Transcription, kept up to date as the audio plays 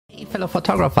fellow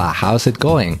photographer, how's it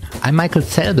going? I'm Michael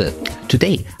Selbe.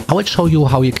 Today I will show you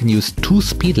how you can use two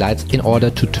speedlights in order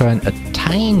to turn a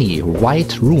tiny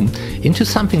white room into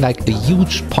something like a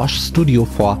huge posh studio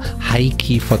for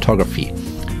high-key photography.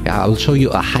 I will show you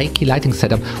a high-key lighting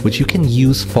setup which you can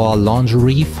use for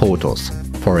lingerie photos.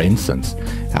 For instance,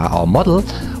 our model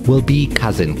will be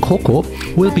cousin Coco,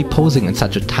 who will be posing in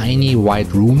such a tiny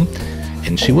white room,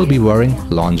 and she will be wearing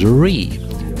lingerie.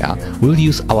 We'll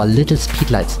use our little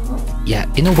speedlights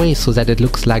in a way so that it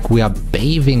looks like we are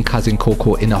bathing cousin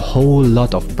Coco in a whole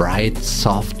lot of bright,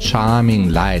 soft,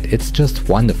 charming light. It's just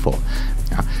wonderful.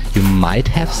 You might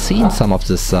have seen some of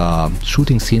this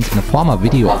shooting scenes in a former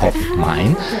video of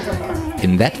mine.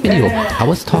 In that video I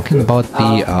was talking about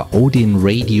the Odin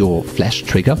radio flash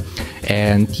trigger,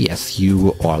 and yes, you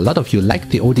or a lot of you like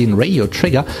the Odin radio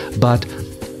trigger, but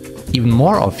even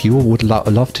more of you would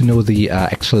love to know the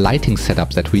actual lighting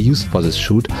setup that we used for this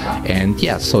shoot. And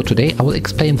yeah, so today I will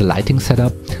explain the lighting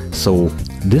setup. So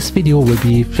this video will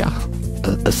be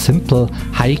a simple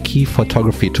high-key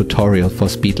photography tutorial for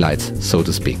speedlights, so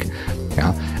to speak.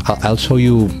 I'll show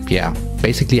you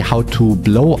basically how to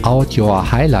blow out your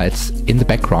highlights in the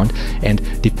background, and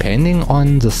depending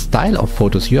on the style of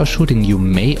photos you are shooting, you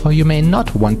may or you may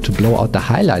not want to blow out the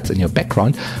highlights in your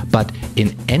background, but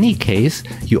in any case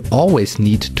you always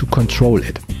need to control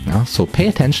it. So pay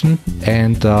attention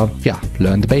and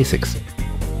learn the basics.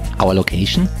 Our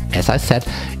location, as I said,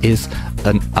 is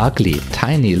an ugly,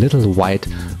 tiny little white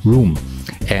room,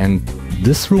 and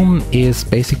this room is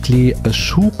basically a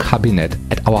shoe cabinet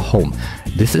at our home.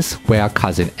 This is where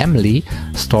cousin Emily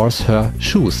stores her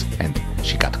shoes, and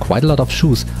she got quite a lot of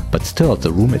shoes, but still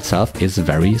the room itself is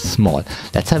very small.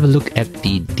 Let's have a look at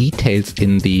the details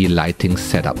in the lighting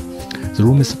setup. The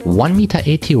room is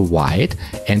 1.80 m wide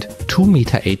and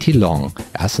 2.80 m long,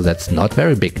 so that's not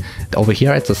very big. Over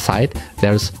here at the side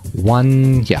there's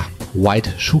one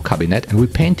white shoe cabinet, and we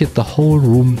painted the whole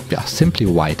room simply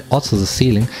white. Also the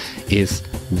ceiling is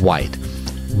white.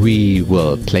 We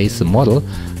will place the model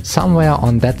somewhere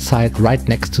on that side right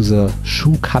next to the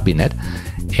shoe cabinet,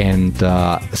 and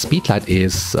a speedlight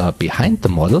is behind the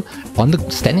model,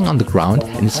 standing on the ground,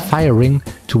 and is firing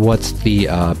towards the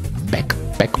back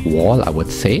wall, I would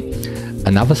say.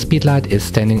 Another speedlight is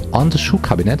standing on the shoe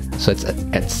cabinet, so it's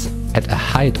at a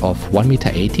height of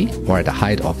 1.80 m or at a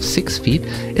height of 6 feet.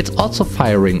 It's also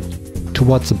firing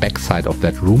towards the back side of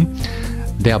that room.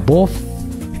 They are both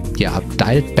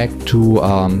dialed back to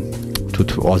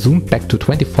or zoomed back to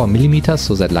 24mm,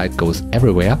 so that light goes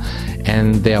everywhere,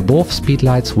 and they are both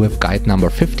speedlights with guide number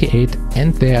 58,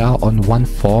 and they are on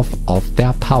 1/4 of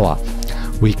their power.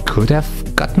 We could have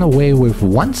gotten away with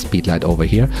one speedlight over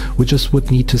here. We just would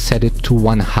need to set it to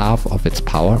 1/2 of its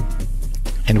power,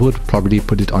 and would probably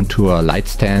put it onto a light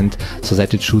stand so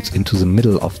that it shoots into the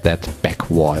middle of that back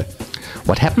wall.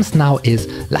 What happens now is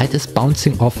light is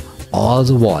bouncing off all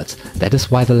the walls. That is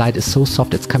why the light is so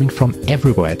soft. It's coming from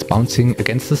everywhere. It's bouncing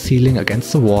against the ceiling,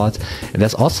 against the walls, and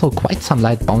there's also quite some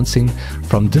light bouncing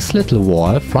from this little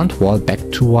wall, front wall, back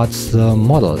towards the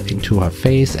model, into her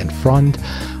face and front.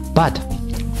 But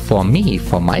for me,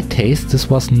 for my taste, this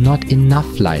was not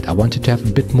enough light. I wanted to have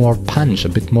a bit more punch, a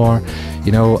bit more,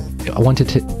 I wanted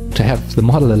to have the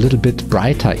model a little bit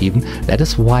brighter even. That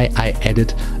is why I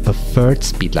added a third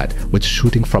speedlight, which is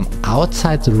shooting from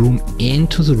outside the room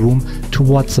into the room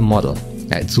towards the model.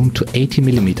 It's zoomed to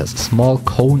 80mm, a small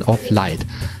cone of light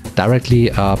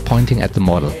directly pointing at the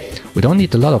model. We don't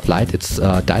need a lot of light. It's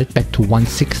dialed back to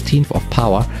 1/16 of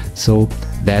power, so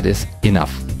that is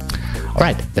enough.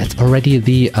 Alright, that's already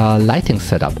the lighting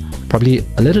setup. Probably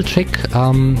a little trick,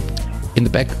 in the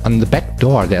back, on the back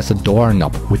door there's a door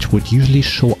knob which would usually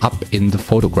show up in the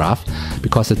photograph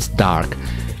because it's dark.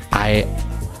 I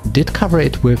did cover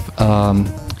it with a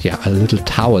little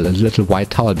towel, a little white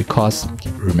towel, because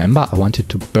remember, I wanted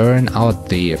to burn out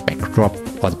the backdrop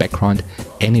or the background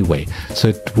anyway, so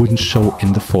it wouldn't show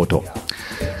in the photo.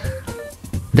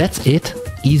 That's it,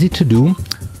 easy to do.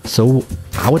 So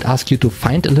I would ask you to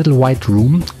find a little white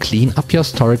room, clean up your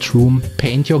storage room,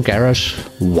 paint your garage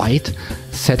white,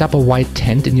 set up a white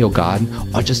tent in your garden,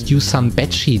 or just use some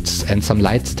bed sheets and some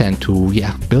light stand to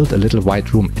build a little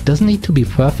white room. It doesn't need to be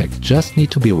perfect, just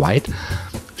need to be white.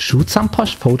 Shoot some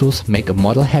posh photos, make a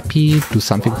model happy, do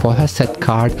something for her set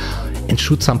card, and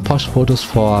shoot some posh photos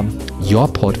for your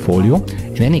portfolio.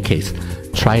 In any case,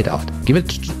 try it out. Give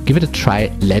it a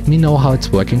try. Let me know how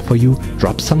it's working for you.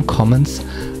 Drop some comments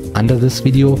under this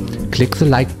video, click the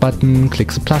like button, click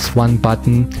the +1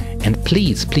 button, and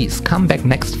please come back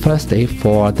next Thursday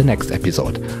for the next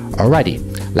episode. Alrighty,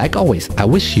 like always, I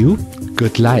wish you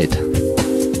good light.